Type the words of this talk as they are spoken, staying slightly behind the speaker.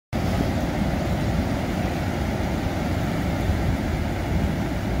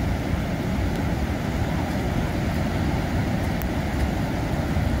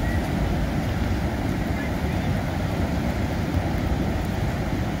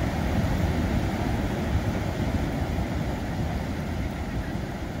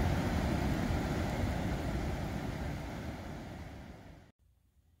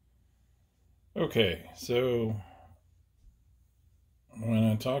Okay, so when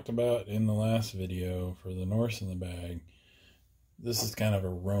I talked about in the last video for the Norse in the bag, this is kind of a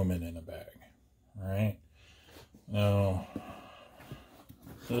Roman in a bag, right? Now,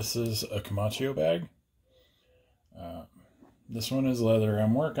 this is a Camaccio bag. This one is leather.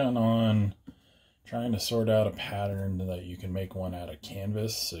 I'm working on trying to sort out a pattern that you can make one out of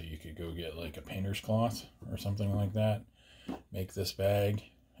canvas, so you could go get like a painter's cloth or something like that, make this bag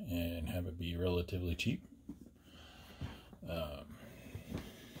and have it be relatively cheap.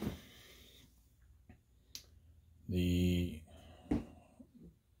 The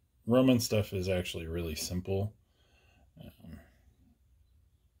Roman stuff is actually really simple.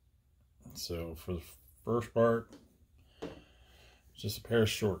 So for the first part, just a pair of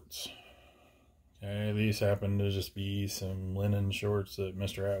shorts. Okay, these happen to just be some linen shorts that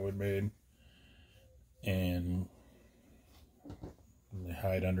Mr. Atwood made, and they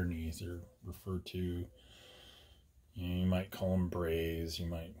hide underneath. They're referred to, you might call them brays, you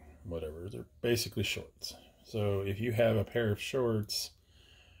might whatever. They're basically shorts. So if you have a pair of shorts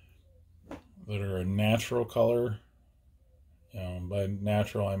that are a natural color, by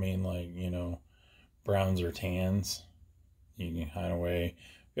natural I mean like, browns or tans, you can hide away.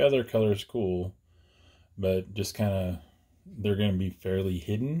 The other color is cool, but just kind of, they're going to be fairly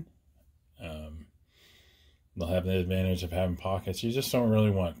hidden. They'll have the advantage of having pockets. You just don't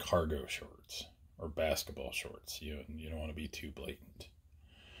really want cargo shorts or basketball shorts. You don't want to be too blatant.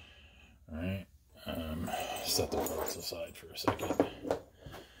 All right. Set the parts aside for a second.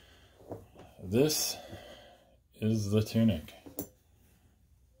 This is the tunic.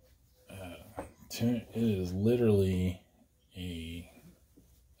 It is literally a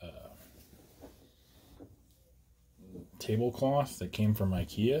tablecloth that came from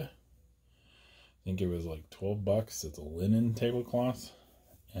IKEA. I think it was like 12 bucks. It's a linen tablecloth,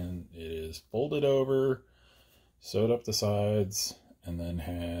 and it is folded over, sewed up the sides, and then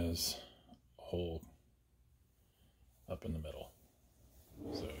has a hole up in the middle.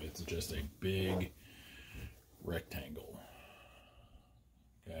 So it's just a big rectangle.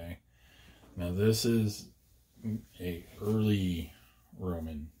 Okay. Now this is a early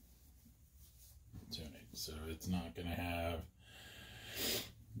Roman tunic, so it's not going to have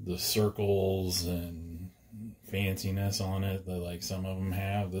the circles and fanciness on it that like some of them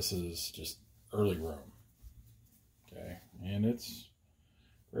have. This is just early Rome. Okay, and it's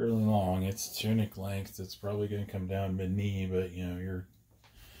fairly long. It's tunic length. It's probably going to come down mid-knee, but you're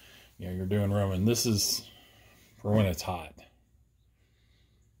doing Roman. This is for when it's hot.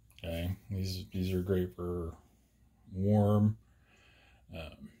 Okay, these are great for warm.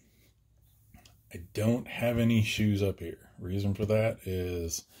 I don't have any shoes up here. Reason for that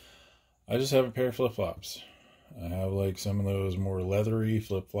is I just have a pair of flip-flops. I have like some of those more leathery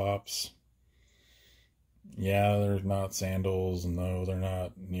flip-flops. Yeah, they're not sandals. No, they're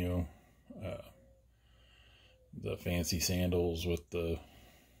not, the fancy sandals with the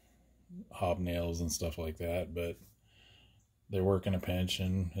hobnails and stuff like that, but they work in a pinch,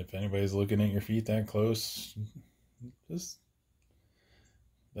 and if anybody's looking at your feet that close, that's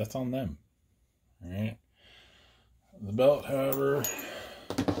on them. All right. The belt, however,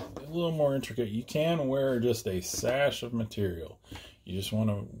 a little more intricate. You can wear just a sash of material. You just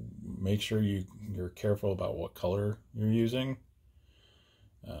want to make sure you're careful about what color you're using.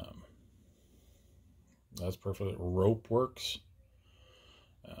 That's perfect. Rope works.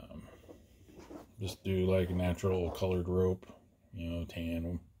 Just do like natural colored rope,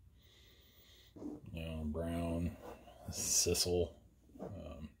 tan, brown, sisal.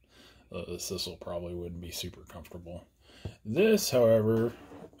 The sisal probably wouldn't be super comfortable. This, however,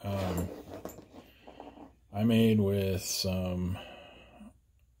 I made with some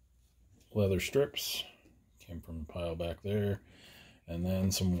leather strips, came from a pile back there, and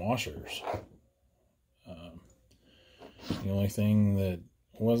then some washers. The only thing that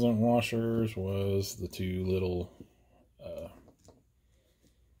wasn't washers was the two little,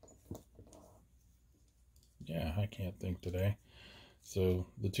 I can't think today. So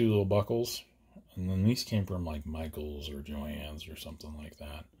the two little buckles, and then these came from like Michael's or Joann's or something like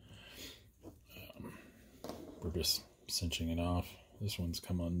that. We're just cinching it off. This one's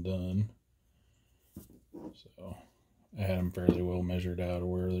come undone. So I had them fairly well measured out of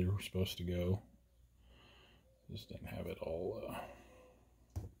where they were supposed to go. Just didn't have it all.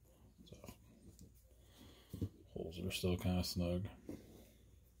 So holes are still kind of snug,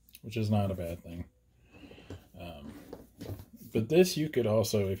 which is not a bad thing. But this, you could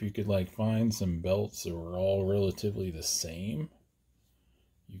also, if you could like find some belts that were all relatively the same,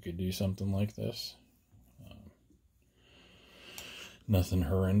 you could do something like this. Nothing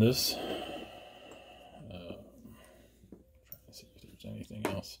horrendous. much anything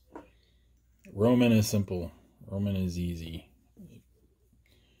else. Roman is simple. Roman is easy.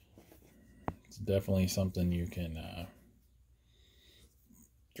 It's definitely something you can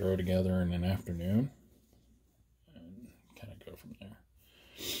throw together in an afternoon and kind of go from there.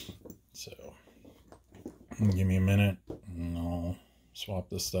 So, give me a minute and I'll swap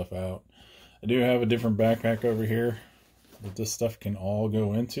this stuff out. I do have a different backpack over here that this stuff can all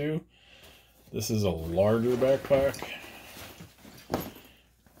go into. This is a larger backpack,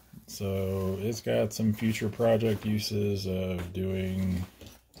 so it's got some future project uses of doing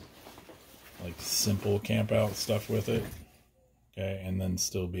like simple camp out stuff with it, okay, and then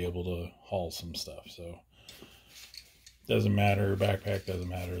still be able to haul some stuff. So doesn't matter, backpack doesn't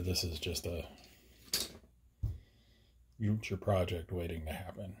matter. This is just a future project waiting to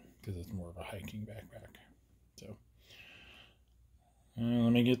happen because it's more of a hiking backpack. So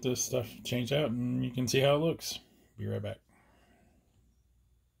let me get this stuff changed out and you can see how it looks. Be right back.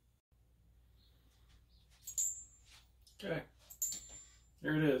 Okay,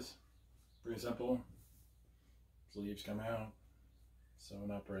 here it is. Pretty simple. Sleeves come out, sewn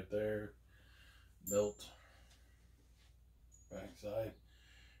up right there, belt, backside.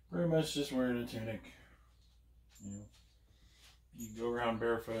 Pretty much just wearing a tunic. You know, you can go around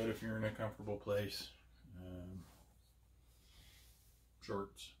barefoot if you're in a comfortable place.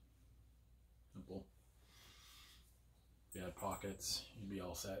 Shorts, simple. If you had pockets, you'd be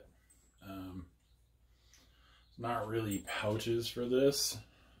all set. Not really pouches for this,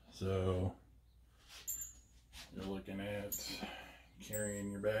 so you're looking at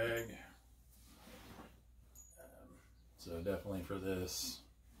carrying your bag. So definitely for this,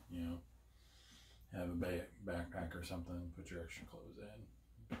 you know, have a backpack or something, put your extra clothes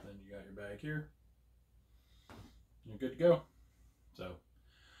in. Then you got your bag here. You're good to go. So,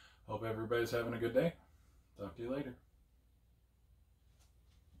 hope everybody's having a good day. Talk to you later.